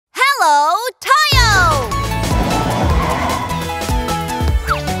Tayo!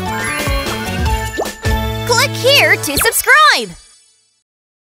 Click here to subscribe!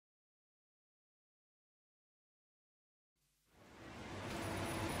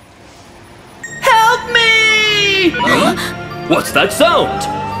 Help me! Huh? What's that sound?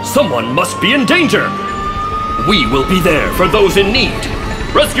 Someone must be in danger! We will be there for those in need!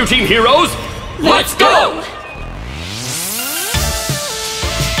 Rescue team heroes, let's go!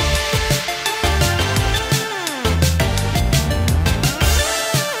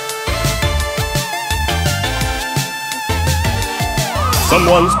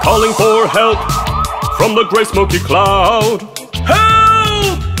 Someone's calling for help from the gray smoky cloud.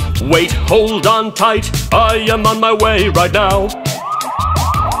 Help! Wait, hold on tight, I am on my way right now.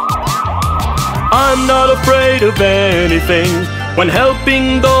 I'm not afraid of anything when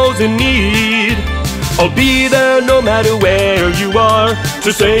helping those in need. I'll be there no matter where you are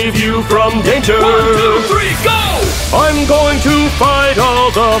to save you from danger. 1, 2, 3, go! I'm going to fight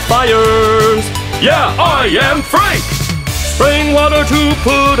all the fires. Yeah, I am Frank! Spraying water to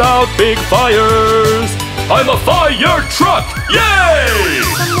put out big fires. I'm a fire truck! Yay!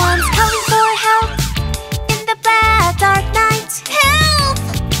 Someone's calling for help in the bad dark night. Help!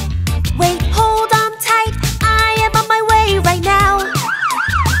 Wait, hold on tight, I am on my way right now.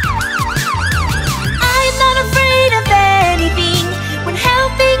 I'm not afraid of anything when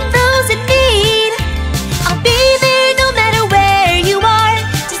helping those in need. I'll be there no matter where you are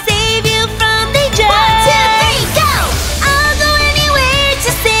to save you from danger. 1, 2, 3, go! I'll go anywhere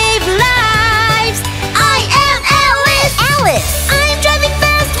to save lives. I am Alice! Alice! I'm driving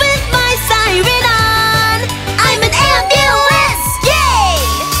fast with my siren on. I'm an ambulance! Yay!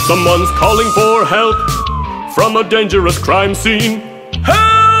 Someone's calling for help from a dangerous crime scene.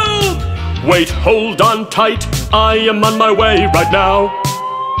 Help! Wait, hold on tight, I am on my way right now.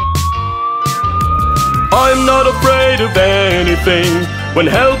 I'm not afraid of anything when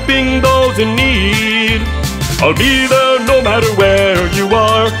helping those in need. I'll be there no matter where you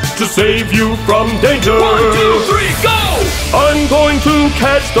are to save you from danger. 1, 2, 3, go! I'm going to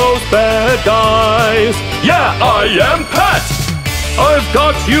catch those bad guys. Yeah, I am Pat! I've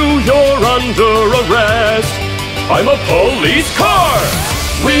got you, you're under arrest. I'm a police car!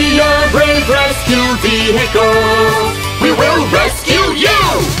 We are brave rescue vehicles. We will rescue you!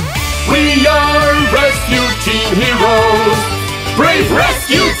 We are rescue team heroes. Brave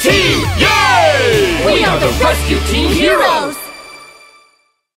rescue team! Yay! We are the rescue team heroes!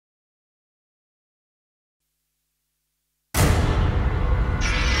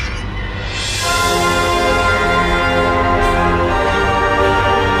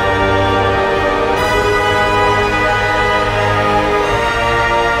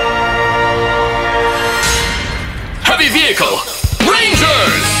 Heavy vehicle!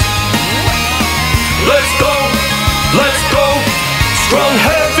 Rangers! Let's go! Let's go! Strong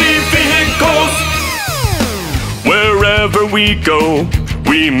heavy vehicles! Wherever we go,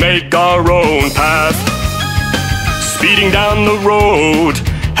 we make our own path. Speeding down the road,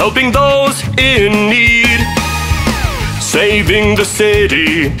 helping those in need. Saving the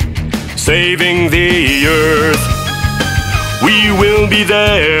city, saving the earth. We will be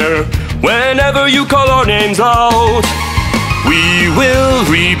there whenever you call our names out. We will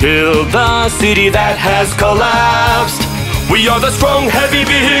rebuild the city that has collapsed. We are the strong, heavy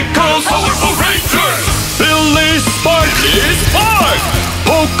vehicles. Powerful Rangers! Billy Sparky Spark!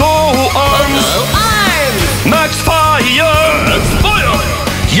 Poco Arms! Arms! Max Fire! Max Fire!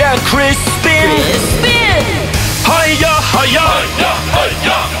 Yeah, Crispin! Spin! Hiya, hiya! Hiya,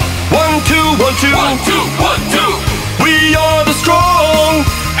 hiya! 1, 2, 1, 2! 1, 2, 1, 2! We are the strong,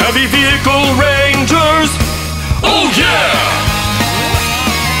 heavy vehicle Rangers! Oh yeah!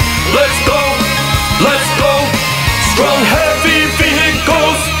 Let's go! Let's go! Strong, heavy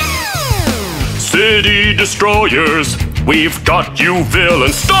vehicles! City destroyers, we've got you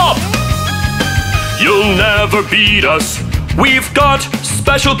villains! Stop! You'll never beat us! We've got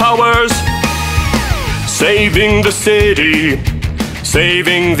special powers! Saving the city,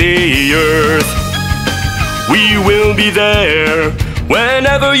 saving the earth. We will be there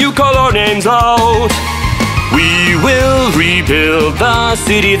whenever you call our names out. We will rebuild the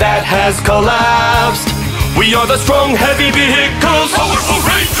city that has collapsed. We are the strong, heavy vehicles. Powerful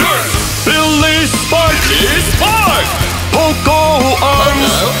Rangers! Billy Sparky Spark! Poco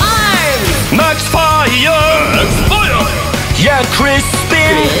Arms! Arms! Max Fire! Max Fire! Yeah,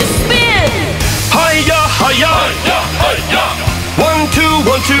 Crispin! Spin! Hiya, hiya! Hiya, hiya! 1,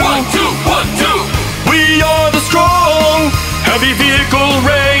 2, 1, 2! 1, 2, 1, 2! We are the strong, heavy vehicle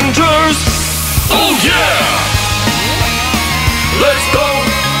Rangers! Oh yeah! Let's go!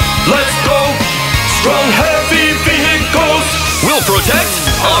 Let's go!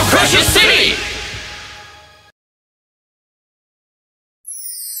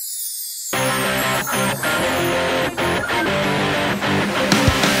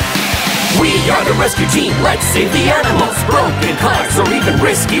 We are the rescue team, let's save the animals. Broken cars or even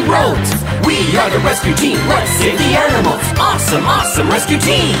risky roads. We are the rescue team, let's save the animals. Awesome, awesome rescue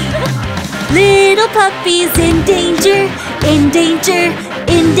team. Little puppy's in danger, in danger,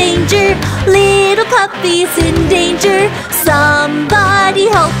 in danger. Little puppy's in danger. Somebody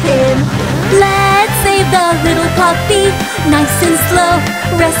help him. Let's save the little puppy. Nice and slow,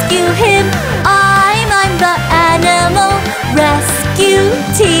 rescue him. I'm the animal rescue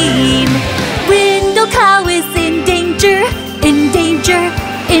team. Brindle cow is in danger, in danger,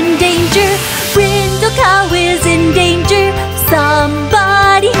 in danger. Brindle cow is in danger.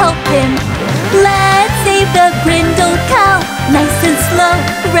 Somebody help him. Let's save the brindle cow. Nice and slow,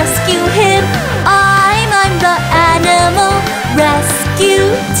 rescue him. I'm the animal rescue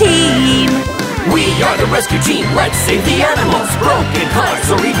team. We are the rescue team, let's save the animals. Broken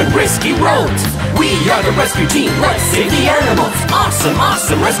cars or even risky roads. We are the rescue team, let's save the animals. Awesome,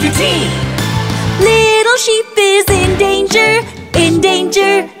 awesome rescue team. Little sheep is in danger, in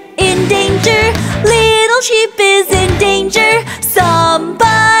danger, in danger. Little sheep is in danger.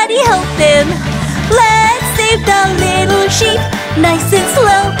 Somebody help him. Let's save the little sheep. Nice and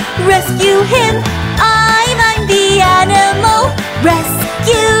slow, rescue him. I'm the animal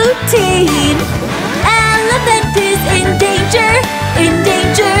rescue team. Elephant is in danger, in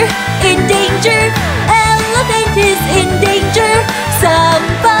danger, in danger. Elephant is in danger.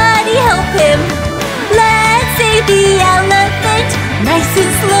 Somebody help him. Let's save the elephant. Nice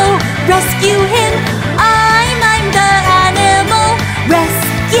and slow, rescue him. I'm the animal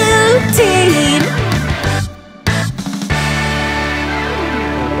rescue team.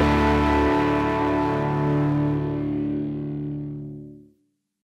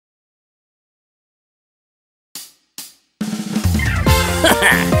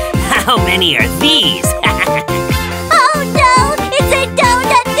 How many are these? Oh no! It's a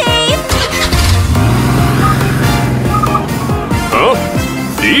donut thief! Huh?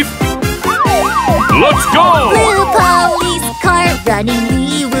 Thief? Let's go! Blue police car running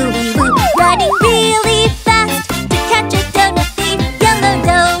wee woo wee woo, running really fast to catch a donut thief. Yellow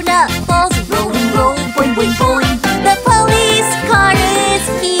donut balls rolling, roll, boing, boing, boing. The police car is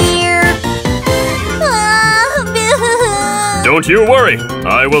here. Don't you worry,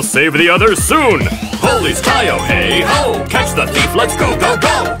 I will save the others soon. Police tayo, hey ho! Catch the thief, let's go, go,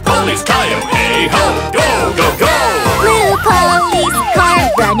 go! Police tayo, hey ho! Go, go, go! Blue police car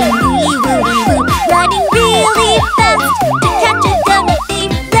running wee woo wee woo, running really fast to catch a donut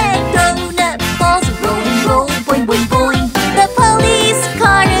thief. Red donut balls rolling, roll, boing, boing, boing. The police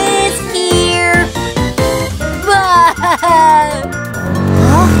car is here.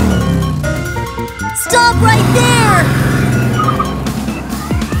 Stop right there!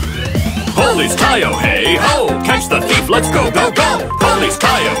 Police tayo, hey ho! Catch the thief, let's go, go, go! Police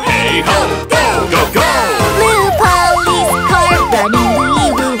tayo, hey ho! Go, go, go! Blue police car running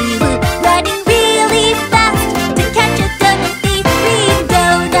wee woo wee woo, running really fast to catch a donut thief. Green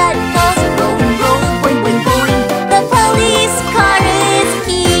donut balls rolling, roll, boing, boing, boing. The police car is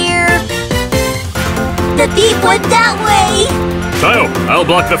here. The thief went that way. Tayo, I'll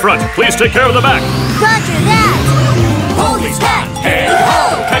block the front. Please take care of the back. Roger that. Police back, hey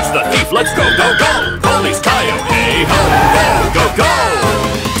ho! Catch the thief, let's go, go, go! Police tayo, hey ho! Go, go, go!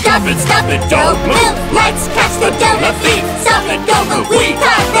 Stop it, don't move. Let's catch the donut thief. Stop it, don't move. We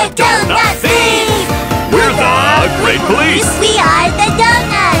caught the donut thief. We're the Great Police! We are the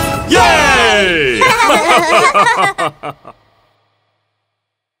donuts. Yay!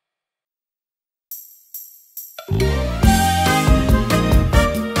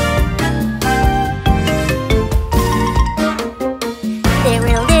 There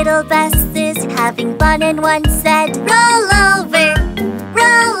were little buses having fun, and one said, roll over,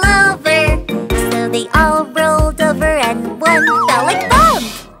 roll over. So they all rolled over, and one fell like bomb.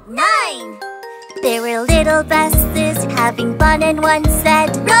 9. There were little buses having fun, and one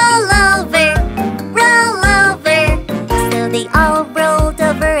said, roll over, roll over. So they all rolled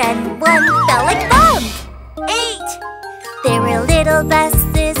over, and one fell like bomb. 8. There were little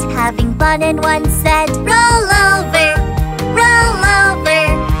buses having fun, and one said, roll over, roll over.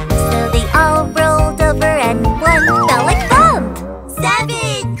 So they all rolled over, and one fell like bomb.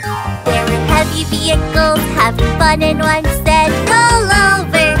 7. There were heavy vehicles having fun, and one said, roll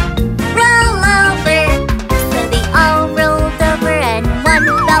over, roll over. So they all rolled over, and one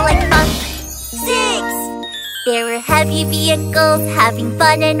fell like bunk. 6. There were heavy vehicles having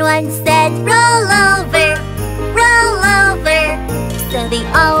fun, and one said, roll over, roll over. So they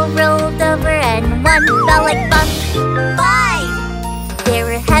all rolled over, and one fell like bunk. 5. There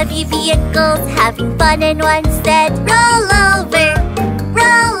were heavy vehicles having fun, and one said, roll over,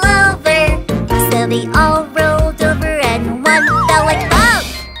 roll over.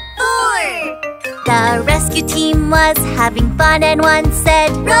 was having fun and one said,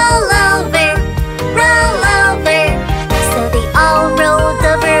 "Roll over, roll over." So they all rolled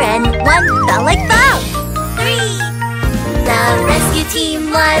over and one fell like that. 3. The rescue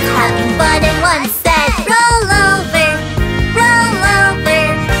team was having fun and one said, "Roll over, roll over."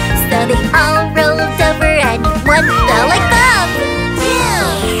 So they all rolled over and one fell like that. 2.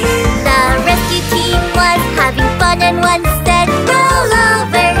 The rescue team was having fun and one said, "Roll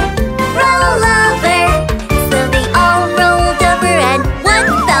over, roll over." So they all rolled over and one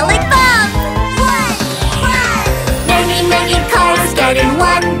fell like that. 1. Many, many cars get in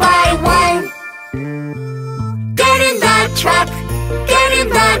one by one. Get in the truck, get in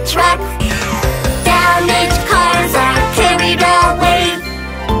the truck. Damaged cars are carried away.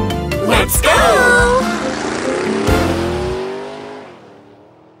 Let's go!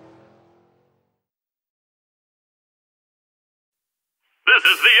 This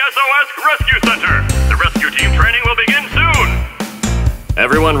is the SOS Rescue Center. The rescue team training will begin soon.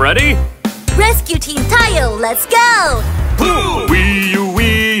 Everyone ready? Rescue Team Tayo, let's go!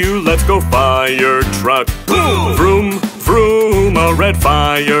 Wee-you, let's go fire truck. Vroom, vroom, a red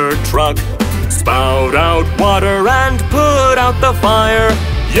fire truck. Spout out water and put out the fire.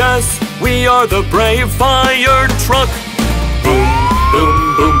 Yes, we are the brave fire truck. Boom,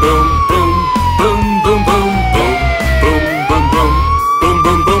 boom, boom, boom, boom, boom, boom, boom, boom, boom, boom, boom, boom,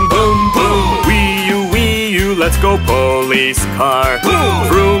 boom, boom, boom, boom. Wee-you, let's go police car.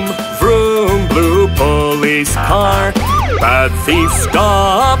 Vroom, vroom, blue police car. Bad thief,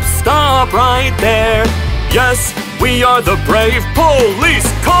 stop, stop right there. Yes, we are the brave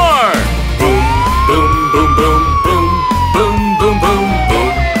police car. Boom, boom, boom, boom, boom, boom, boom, boom,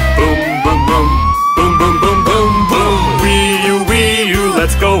 boom, boom, boom, boom, boom, boom, boom, boom, boom. Wee-you,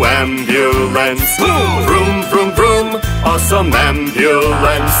 let's go ambulance. Vroom, vroom, vroom, awesome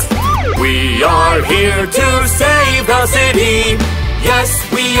ambulance. We are here to save the city. Yes,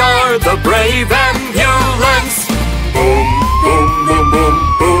 we are the brave ambulance. Boom, boom, boom, boom,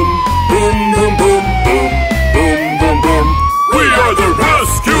 boom, boom, boom, boom, boom, boom, boom, boom. We are the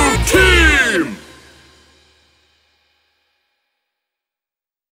rescue team!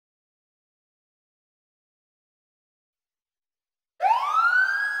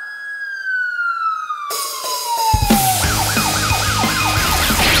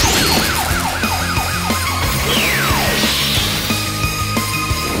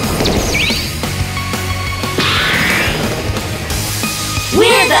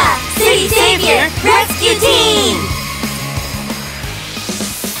 We're the City Savior Rescue Team!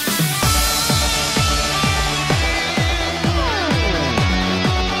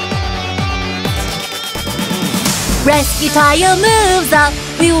 Rescue Tayo moves out,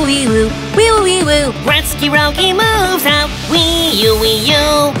 wee woo wee woo, wee woo wee woo. Rescue Rocky moves out, wee-you,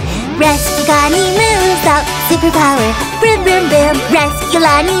 wee-you. Rescue Connie moves out, superpower, brim brim brim. Rescue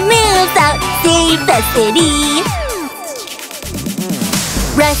Lonnie moves out, save the city.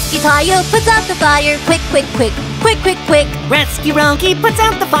 Rescue Tayo puts out the fire, quick, quick, quick, quick, quick, quick. Rescue Rocky puts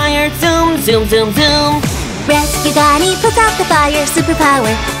out the fire, zoom, zoom, zoom, zoom. Rescue Connie puts out the fire,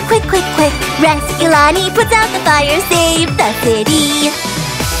 superpower, quick, quick, quick. Rescue Lonnie puts out the fire, save the city.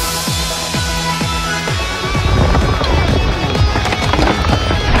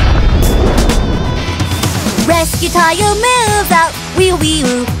 Rescue Tayo moves out, wee wee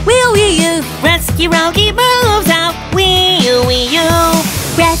woo, wee wee you. Rescue Rocky moves out, wee-you, wee-you.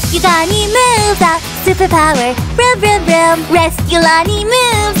 Rescue Connie moves out, superpower, brim brim brim. Rescue Lonnie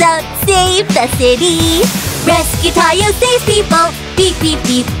moves out, save the city. Rescue Tayo saves people, beep beep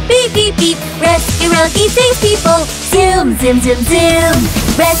beep, beep beep beep. Rescue Rocky saves people, zoom zoom zoom zoom.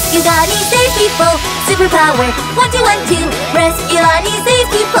 Rescue Connie saves people, superpower, 1 2 1 2. Rescue Lonnie saves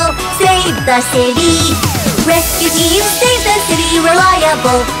people, save the city. Rescue team saves the city,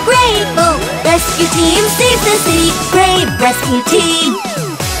 reliable, grateful. Rescue team saves the city, brave rescue team.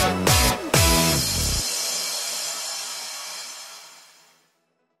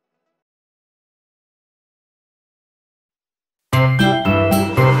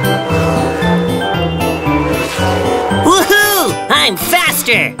 Woohoo! I'm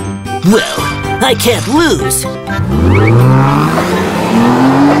faster! Well, I can't lose.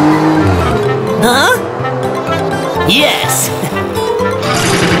 Huh? Yes!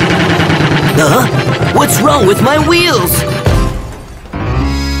 What's wrong with my wheels?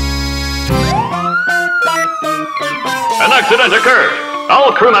 An accident occurred.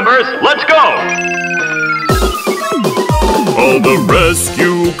 All crew members, let's go! All the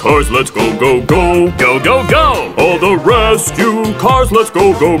rescue cars, let's go, go, go! Go, go, go! All the rescue cars, let's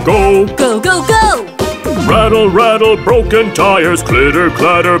go, go, go! Go, go, go! Rattle, rattle, broken tires, clitter,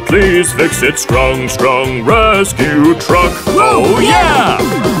 clatter, please fix it. Strong, strong rescue truck. Oh yeah!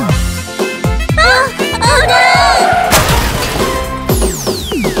 Oh no!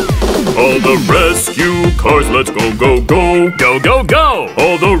 All the rescue cars, let's go, go, go. Go, go, go!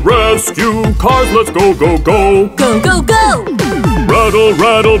 All the rescue cars, let's go, go, go. Go, go, go! Rattle,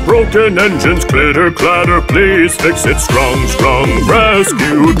 rattle, broken engines, clitter, clatter, please fix it. Strong, strong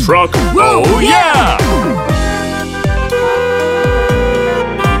rescue truck. Oh yeah!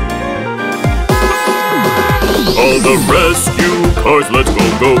 All the rescue cars, let's go,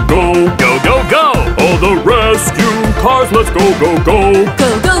 go, go. Go, go, go! All the rescue cars, let's go, go, go.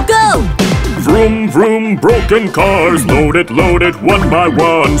 Go, go, go! Vroom, vroom, broken cars, load it, one by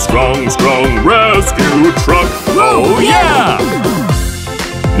one. Strong, strong rescue truck. Oh yeah!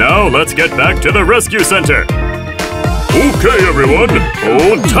 Now let's get back to the rescue center. Okay, everyone,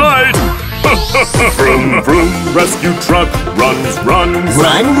 hold tight. Vroom, vroom, rescue truck runs, runs.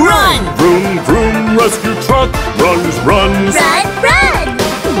 Run, run! Vroom, vroom, rescue truck runs, runs. Run, run!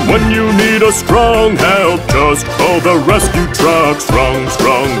 When you need a strong help, just call the rescue truck. Strong,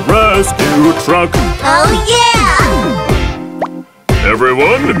 strong rescue truck. Oh yeah!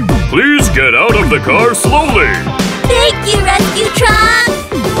 Everyone, please get out of the car slowly. Thank you, rescue truck!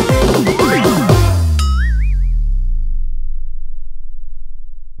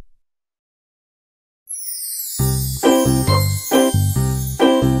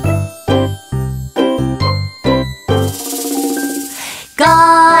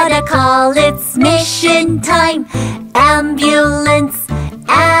 Gotta call, it's mission time. Ambulance,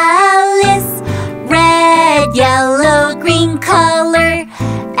 Alice. Red, yellow, green color.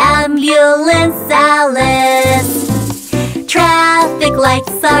 Ambulance, Alice. Traffic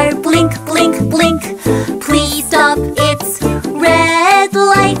lights are blink, blink, blink. Please stop, it's red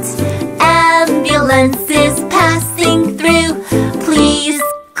light. Ambulance is passing through. Please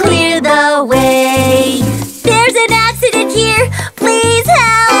clear the way. There's an accident here. Please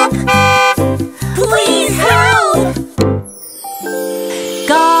help! Please help!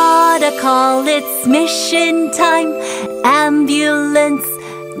 Gotta call, it's mission time. Ambulance,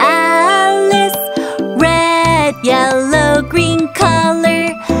 Alice. Red, yellow, green color.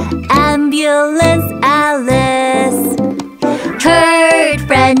 Ambulance, Alice. Hurt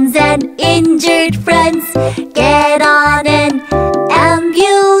friends and injured friends, get on an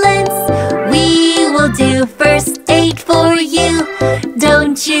ambulance. We will do first aid for you,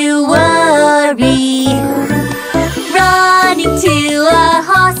 don't you worry. Running to a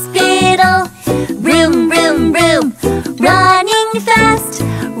hospital, room, room, room. Running fast,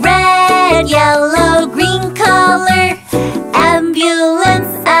 red, yellow, green color.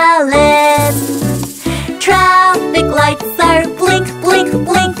 Ambulance, Alice. Traffic lights are blink, blink,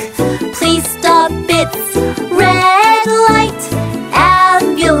 blink. Please stop, it's red light.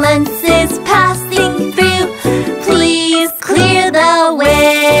 Ambulance is passing through. Please clear the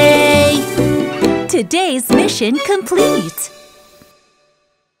way. Today's mission complete.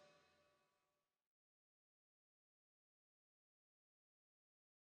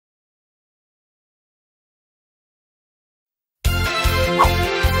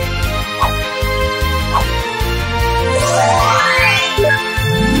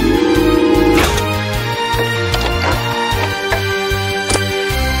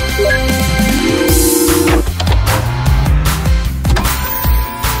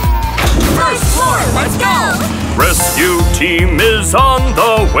 Rescue team is on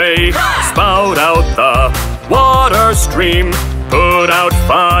the way. Spout out the water stream. Put out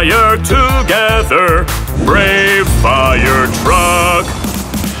fire together. Brave fire truck.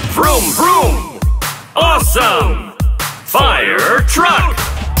 Vroom, vroom! Awesome! Fire truck!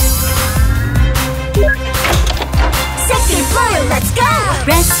 Second floor, let's go!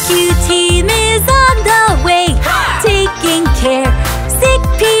 Rescue team is on the way. Taking care, sick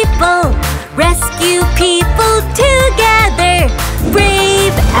people. Rescue people together.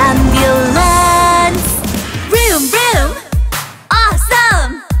 Brave ambulance. Vroom, vroom.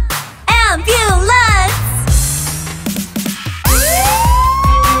 Awesome! Ambulance!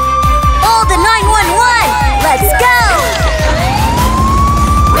 All the 911, let's go!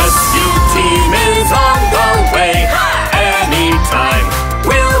 Rescue team is on the way. Anytime,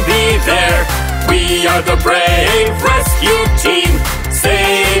 we'll be there. We are the brave rescue team.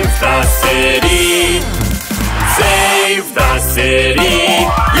 Save the city. Save the city.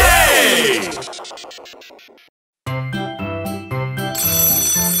 Yay!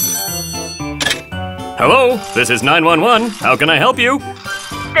 Hello, this is 911. How can I help you?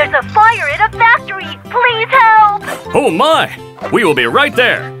 There's a fire in a factory! Please help! Oh my! We will be right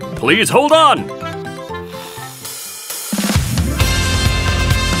there. Please hold on.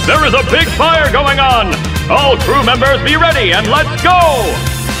 There is a big fire going on! All crew members be ready and let's go!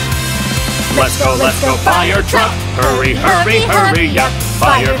 Let's go, fire truck! Hurry, hurry, hurry up!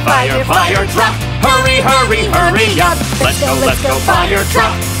 Fire, fire, fire truck! Hurry, hurry, hurry up! Let's go, fire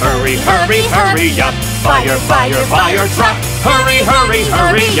truck! Hurry, hurry, hurry up! Fire, fire, fire truck! Hurry, hurry,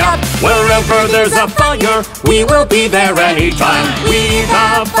 hurry up! Wherever there's a fire, we will be there anytime. We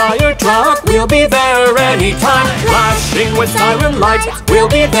the fire truck, we'll be there anytime. Flashing with siren lights, we'll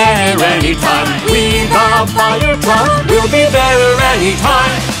be there anytime. We the fire truck, we'll be there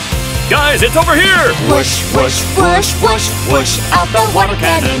anytime. Guys, it's over here! Whoosh, whoosh, whoosh, whoosh, whoosh, out the water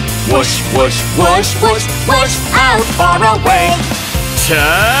cannon. Whoosh, whoosh, whoosh, whoosh, whoosh, out far away.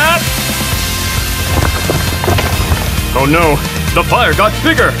 Tap! Oh no, the fire got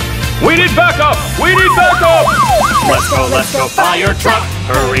bigger! We need backup! We need backup! Let's go, fire truck!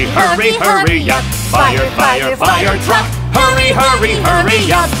 Hurry, hurry, hurry up! Fire, fire, fire truck! Hurry, hurry,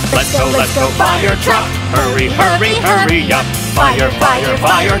 hurry up! Let's go, fire truck! Hurry, hurry, hurry up! Fire, fire,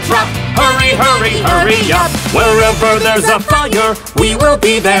 fire truck! Hurry, hurry, hurry up! Wherever there's a fire, we will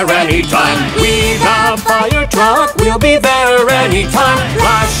be there anytime. We the fire truck, we'll be there anytime.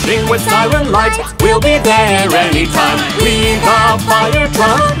 Flashing with siren lights, we'll be there anytime. We the fire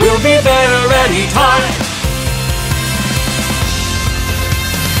truck, we'll be there anytime.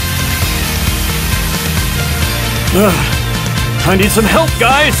 I need some help,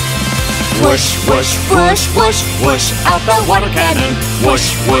 guys! Whoosh, whoosh, whoosh, whoosh, whoosh, out the water cannon.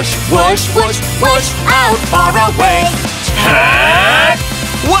 Whoosh, whoosh, whoosh, whoosh, whoosh, out far away.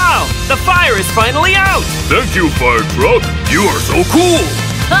 Wow! The fire is finally out! Thank you, fire truck! You are so cool!